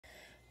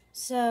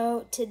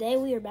So today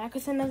we are back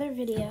with another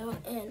video,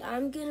 and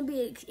I'm going to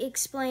be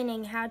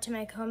explaining how to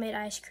make homemade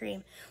ice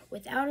cream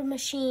without a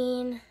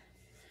machine,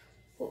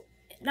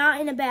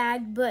 not in a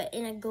bag, but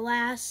in a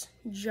glass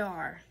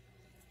jar.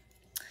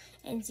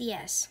 And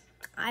yes,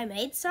 I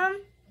made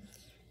some,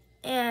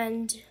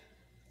 and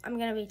I'm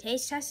going to be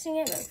taste testing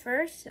it, but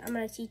first I'm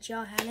going to teach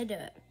y'all how to do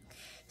it.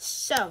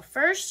 So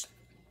first,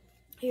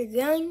 you're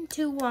going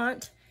to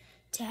want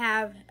to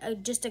have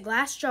just a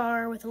glass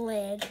jar with a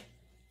lid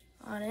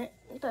on it.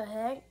 What the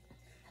heck?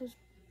 That was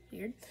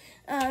weird.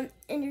 And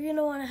you're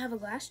gonna want to have a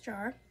glass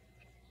jar.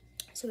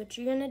 So what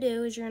you're gonna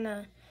do is you're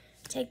gonna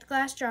take the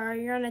glass jar.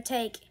 You're gonna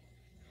take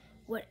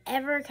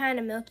whatever kind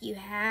of milk you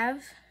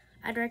have.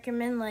 I'd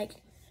recommend like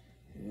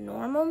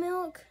normal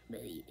milk,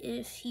 but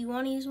if you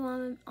want to use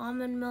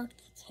almond milk,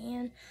 you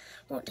can.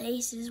 Won't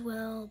taste as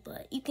well,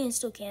 but you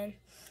still can.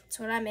 That's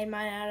what I made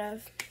mine out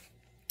of.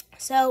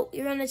 So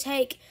you're gonna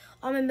take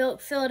almond milk,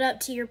 fill it up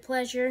to your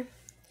pleasure.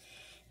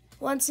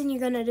 Once you're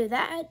gonna do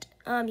that,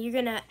 you're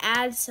gonna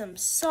add some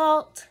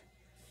salt.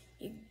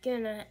 You're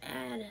gonna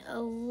add a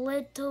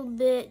little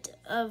bit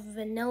of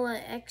vanilla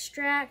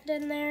extract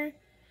in there.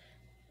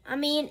 I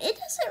mean, it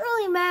doesn't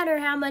really matter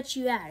how much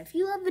you add. If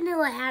you love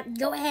vanilla,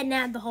 go ahead and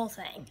add the whole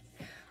thing.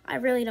 I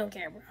really don't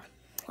care, bro.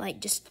 Like,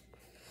 just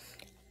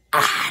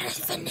add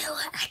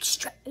vanilla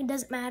extract. It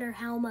doesn't matter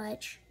how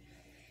much.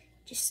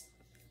 Just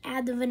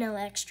add the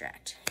vanilla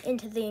extract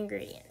into the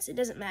ingredients. It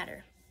doesn't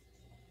matter.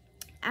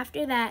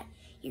 After that,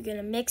 you're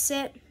gonna mix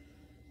it,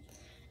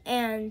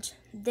 and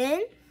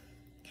then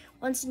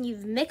once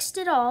you've mixed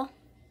it all,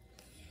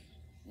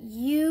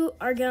 you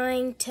are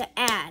going to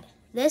add.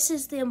 This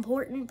is the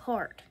important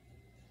part.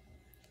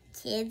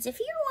 Kids, if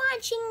you're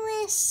watching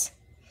this,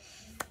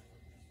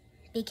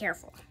 be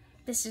careful.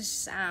 This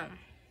is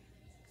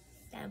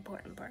the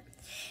important part.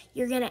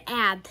 You're gonna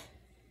add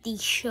the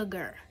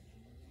sugar.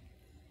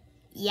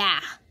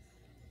 Yeah,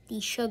 the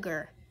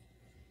sugar.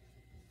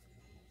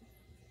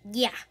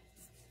 Yeah,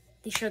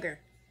 the sugar.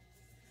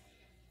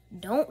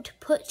 Don't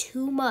put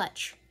too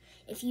much.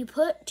 If you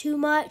put too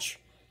much,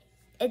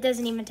 it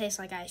doesn't even taste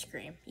like ice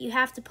cream. You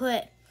have to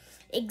put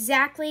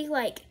exactly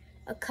like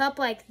a cup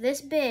like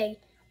this big,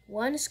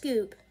 1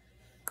 scoop.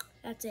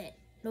 That's it,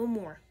 no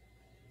more.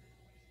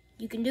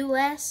 You can do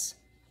less.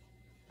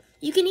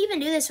 You can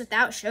even do this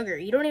without sugar.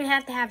 You don't even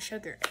have to have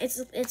sugar.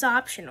 It's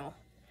optional.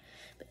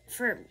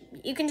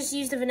 You can just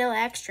use the vanilla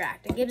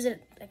extract. It gives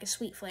it like a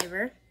sweet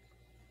flavor.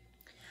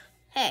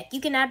 Heck,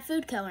 you can add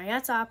food coloring.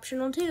 That's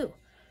optional too.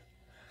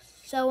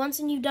 So once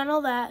you've done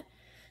all that,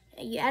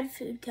 you add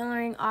food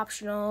coloring,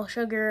 optional,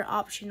 sugar,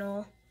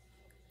 optional.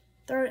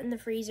 Throw it in the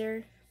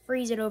freezer,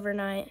 freeze it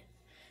overnight,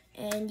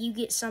 and you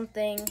get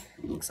something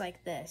that looks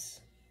like this.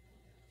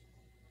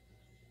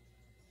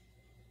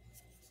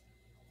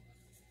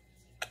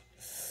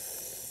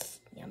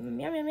 Yum,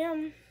 yum, yum,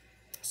 yum.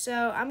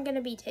 So I'm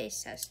gonna be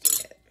taste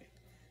testing it.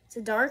 It's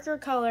a darker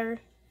color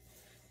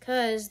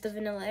because the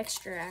vanilla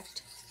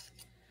extract.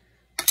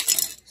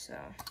 So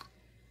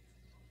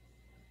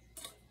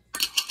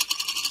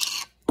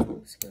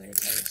let's give it a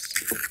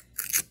taste.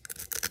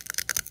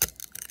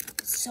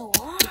 It's so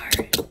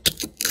hard.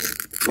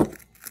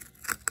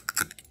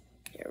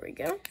 Here we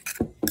go.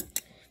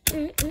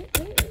 I'm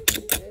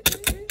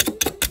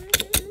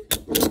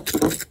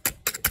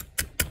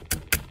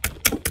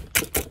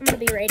gonna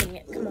be rating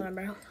it. Come on,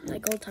 bro.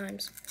 Like old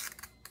times.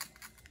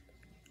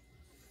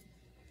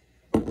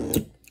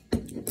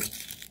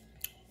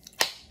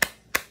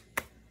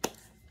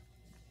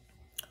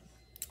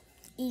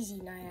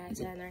 Easy 9 out of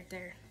 10 right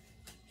there.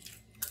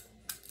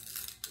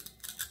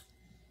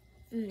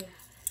 Yeah.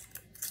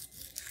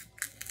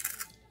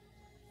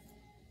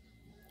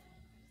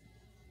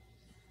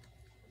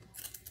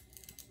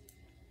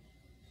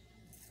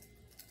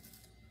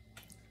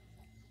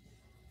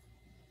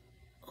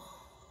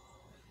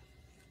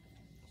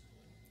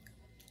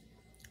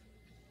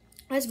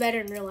 That's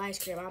better than real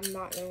ice cream, I'm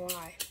not gonna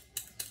lie.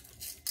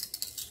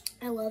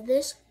 I love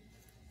this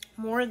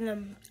more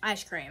than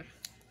ice cream.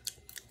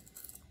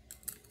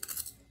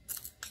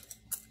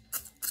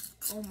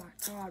 Oh my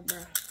god,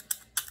 bro.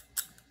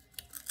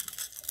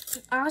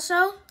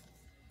 Also,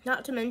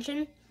 not to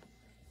mention,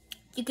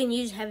 you can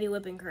use heavy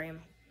whipping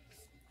cream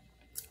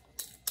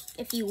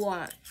if you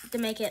want to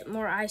make it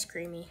more ice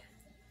creamy.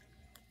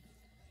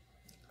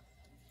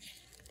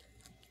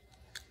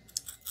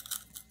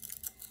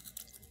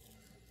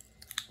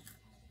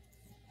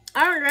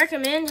 I would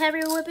recommend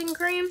heavy whipping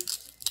cream,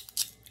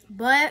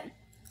 but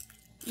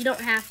you don't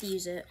have to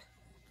use it.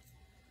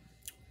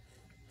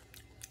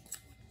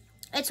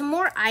 It's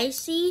more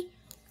icy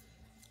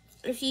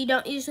if you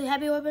don't use the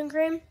heavy whipping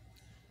cream.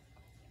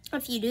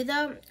 If you do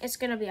though, it's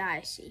gonna be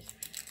icy.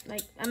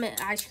 Like, I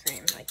meant ice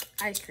cream, like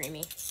ice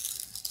creamy.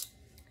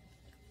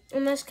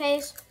 In this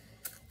case,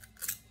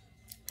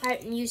 I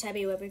didn't use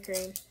heavy whipping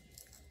cream.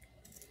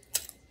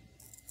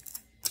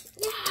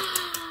 Yeah!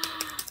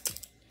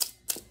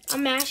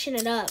 I'm mashing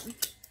it up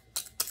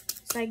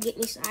so I can get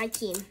me some ice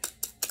cream. You know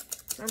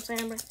what I'm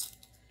saying, bro?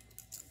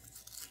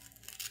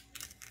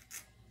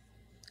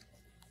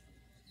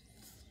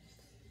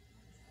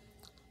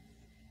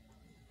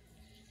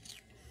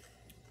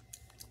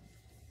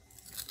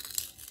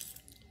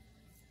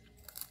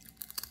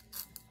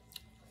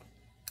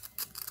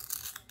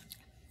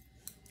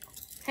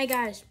 Hey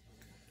guys,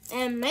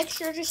 and make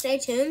sure to stay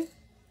tuned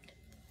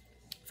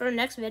for the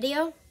next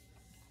video,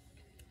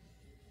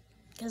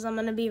 because I'm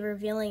going to be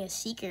revealing a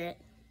secret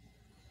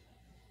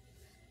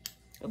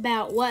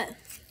about what.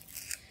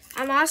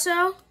 I'm going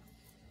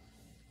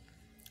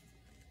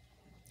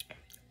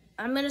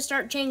to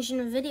start changing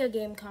the video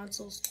game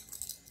consoles.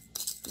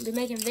 I'll be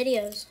making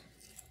videos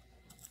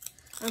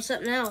on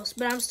something else,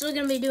 but I'm still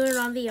going to be doing it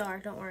on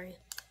VR, don't worry.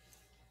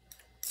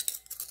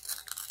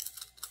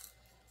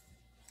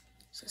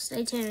 So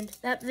stay tuned.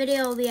 That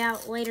video will be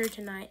out later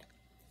tonight.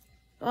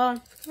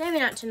 Well, maybe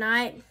not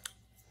tonight.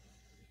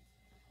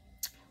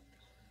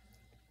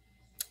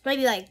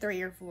 Maybe like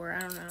 3 or 4, I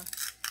don't know.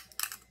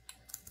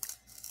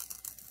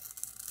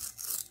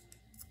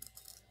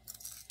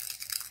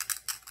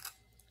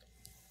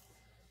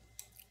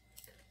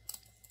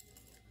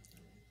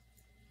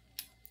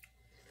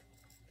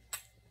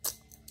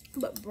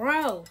 But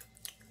bro,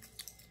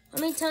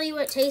 let me tell you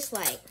what it tastes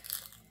like.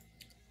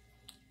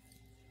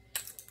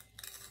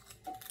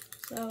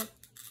 So,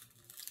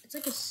 it's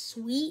like a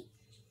sweet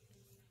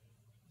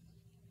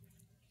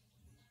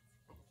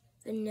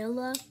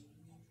vanilla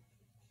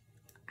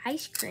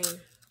ice cream.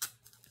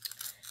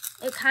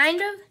 It kind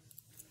of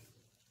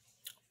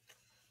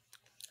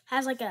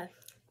has like a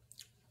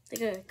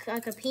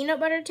peanut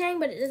butter tang,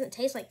 but it doesn't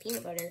taste like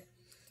peanut butter.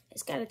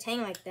 It's got a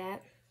tang like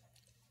that,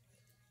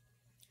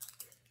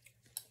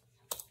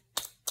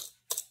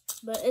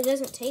 but it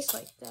doesn't taste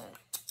like that.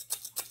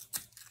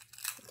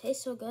 It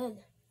tastes so good.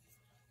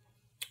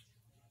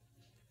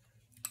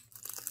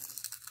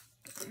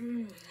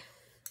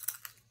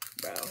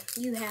 Bro,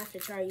 you have to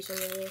try some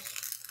of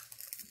this.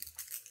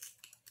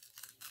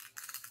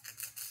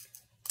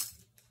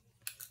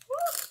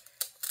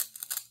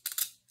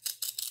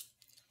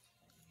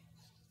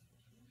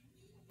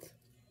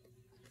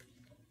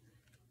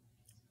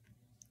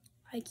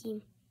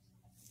 Hiking.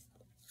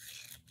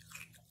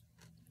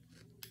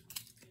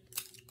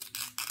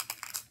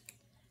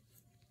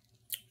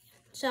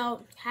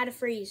 So, how to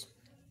freeze.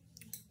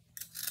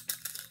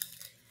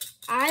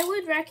 I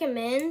would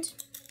recommend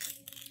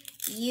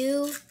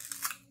you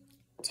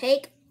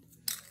take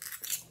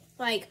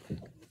like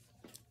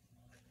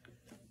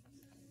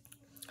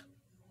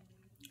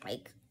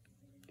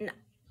an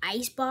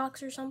ice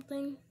box or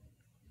something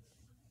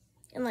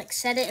and like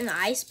set it in the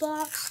ice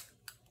box,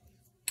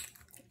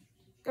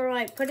 or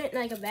like put it in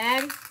like a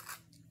bag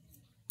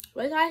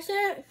like I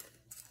said,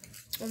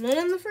 and then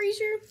in the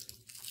freezer.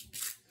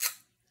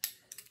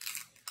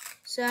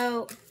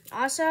 So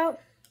also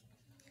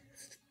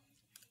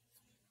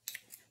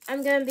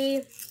I'm gonna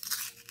be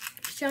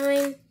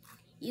showing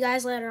you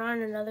guys later on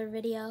in another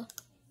video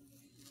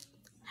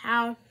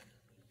how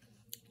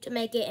to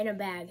make it in a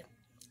bag.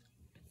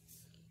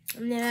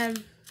 And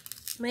then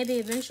maybe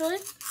eventually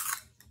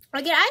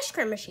I'll get an ice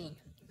cream machine.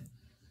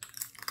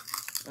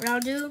 And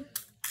I'll do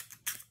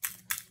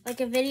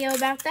like a video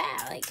about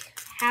that, like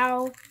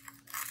how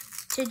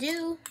to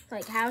do,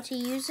 like how to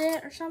use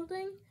it or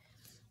something.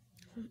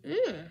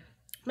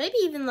 Maybe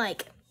even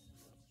like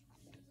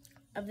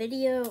a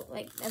video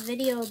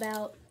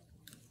about,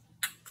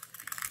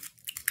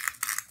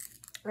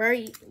 or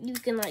you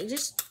can like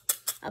just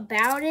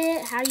about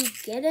it, how you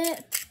get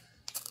it.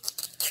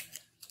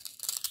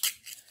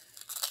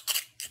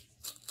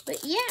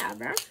 But yeah,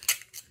 bro,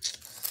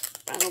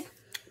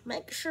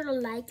 make sure to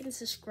like and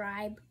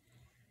subscribe.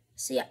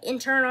 See,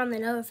 and turn on the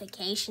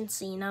notifications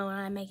so you know when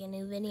I make a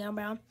new video,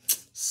 bro.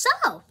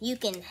 So you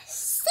can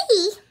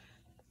see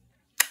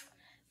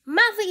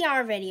my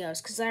VR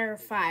videos, because they're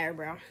fire,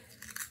 bro.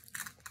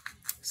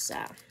 So,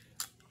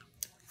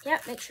 yeah,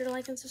 make sure to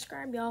like and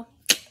subscribe, y'all.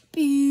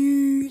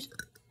 Peace.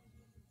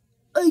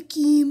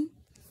 Akeem.